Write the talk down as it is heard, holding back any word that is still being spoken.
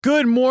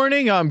Good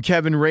morning, I'm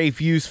Kevin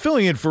Rafuse,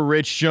 filling in for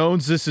Rich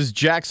Jones. This is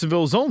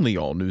Jacksonville's only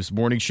all-news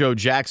morning show,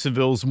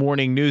 Jacksonville's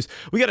Morning News.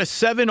 We got a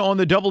 7 on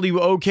the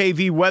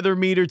WOKV weather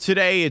meter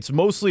today. It's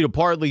mostly to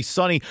partly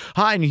sunny,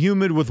 hot and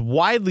humid with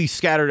widely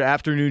scattered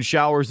afternoon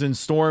showers and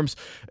storms.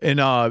 Going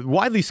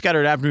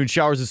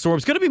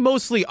to be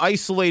mostly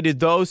isolated,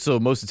 though, so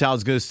most of the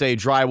town's going to stay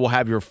dry. We'll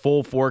have your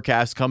full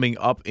forecast coming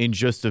up in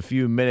just a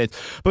few minutes.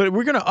 But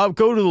we're going to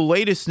go to the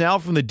latest now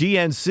from the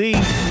DNC.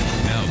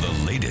 Now the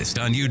latest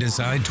on You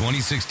Decide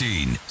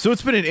 2016. So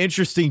it's been an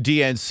interesting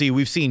DNC.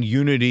 We've seen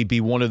unity be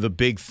one of the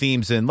big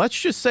themes, and let's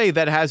just say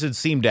that hasn't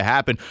seemed to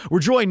happen. We're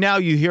joined now,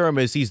 you hear him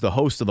as he's the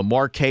host of the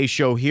Mark Kaye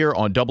Show here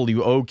on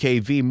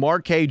WOKV.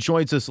 Mark Kaye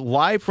joins us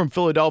live from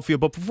Philadelphia,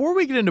 but before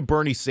we get into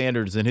Bernie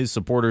Sanders and his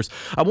supporters,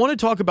 I want to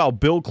talk about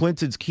Bill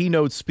Clinton's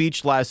keynote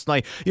speech last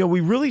night. You know,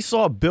 we really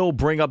saw Bill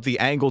bring up the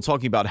angle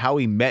talking about how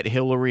he met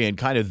Hillary and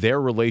kind of their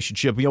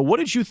relationship. You know, what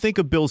did you think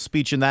of Bill's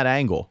speech in that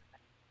angle?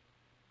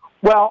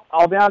 Well,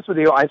 I'll be honest with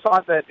you. I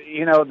thought that,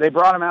 they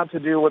brought him out to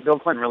do what Bill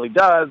Clinton really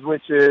does,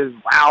 which is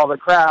wow the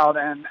crowd.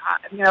 And,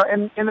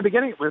 in the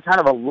beginning, it was kind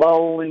of a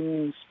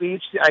lulling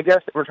speech. I guess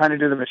we're trying to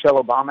do the Michelle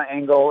Obama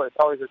angle. It's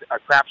always a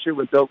crapshoot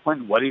with Bill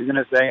Clinton, what he's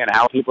going to say and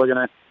how people are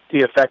going to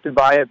be affected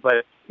by it.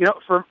 But,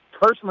 for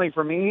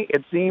me,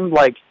 it seemed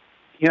like,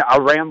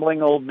 a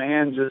rambling old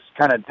man just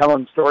kind of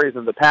telling stories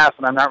of the past,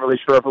 and I'm not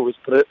really sure if it was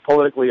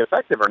politically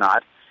effective or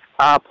not.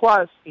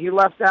 Plus, he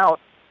left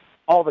out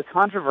all the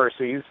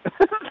controversies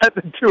that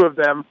the two of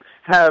them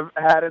have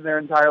had in their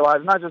entire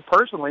lives, not just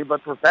personally,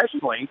 but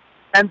professionally.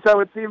 And so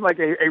it seemed like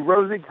a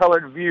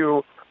rosy-colored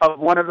view of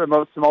one of the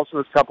most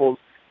tumultuous couples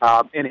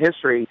in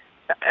history.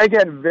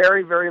 Again,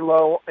 very, very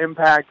low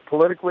impact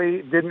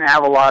politically, didn't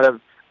have a lot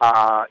of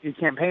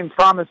campaign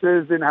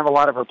promises, didn't have a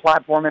lot of her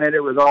platform in it.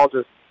 It was all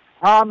just,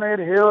 Ahmed,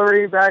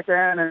 Hillary back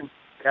then, and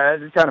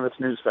it's kind of a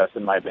snooze fest,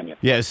 in my opinion.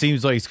 Yeah, it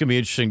seems like it's going to be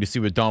interesting to see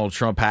what Donald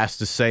Trump has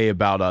to say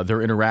about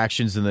their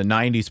interactions in the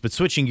 90s. But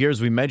switching gears,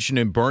 we mentioned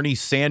in Bernie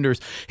Sanders,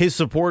 his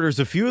supporters,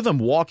 a few of them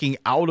walking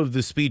out of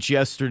the speech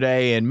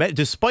yesterday. And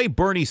despite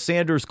Bernie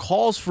Sanders'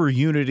 calls for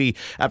unity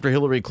after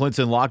Hillary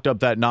Clinton locked up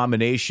that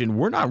nomination,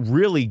 we're not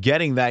really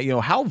getting that.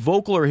 How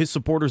vocal are his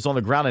supporters on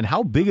the ground, and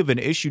how big of an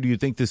issue do you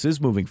think this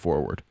is moving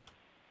forward?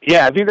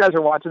 Yeah, if you guys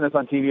are watching this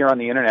on TV or on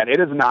the internet,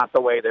 it is not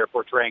the way they're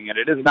portraying it.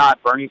 It is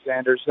not Bernie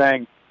Sanders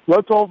saying,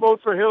 let's all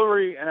vote for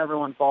Hillary, and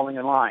everyone falling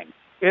in line.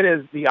 It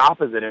is the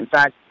opposite. In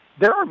fact,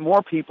 there are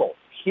more people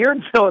here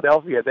in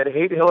Philadelphia that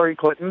hate Hillary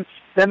Clinton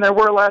than there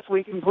were last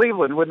week in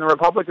Cleveland when the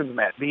Republicans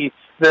met.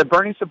 The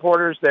Bernie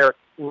supporters, they're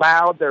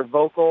loud, they're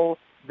vocal,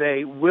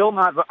 they will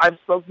not vote. I've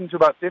spoken to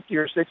about 50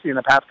 or 60 in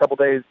the past couple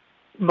days,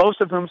 most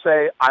of whom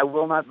say, I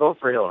will not vote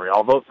for Hillary.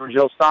 I'll vote for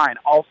Jill Stein.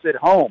 I'll sit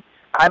home.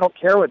 I don't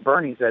care what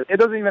Bernie says. It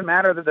doesn't even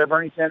matter that they're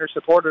Bernie Sanders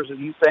supporters and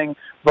he's saying,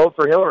 vote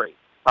for Hillary.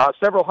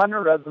 Several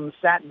hundred of them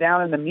sat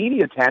down in the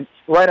media tent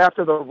right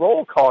after the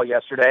roll call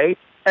yesterday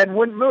and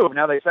wouldn't move.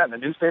 Now, they sat in the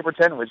newspaper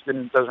tent, which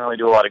doesn't really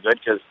do a lot of good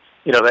because,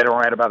 they don't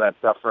write about that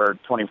stuff for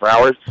 24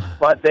 hours.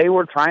 But they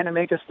were trying to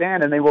make a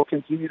stand, and they will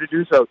continue to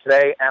do so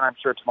today and I'm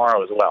sure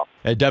tomorrow as well.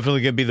 It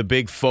definitely going to be the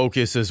big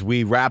focus as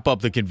we wrap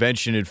up the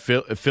convention in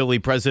Philly.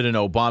 President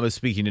Obama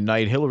speaking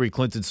tonight, Hillary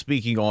Clinton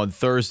speaking on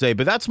Thursday.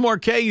 But that's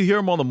Mark Kaye. You hear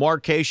him on the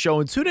Mark Kaye Show.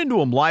 And tune into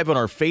him live on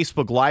our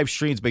Facebook live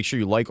streams. Make sure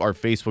you like our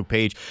Facebook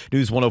page,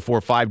 News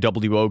 104.5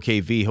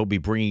 WOKV. He'll be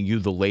bringing you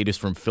the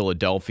latest from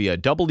Philadelphia.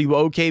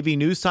 WOKV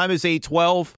News Time is 8:12.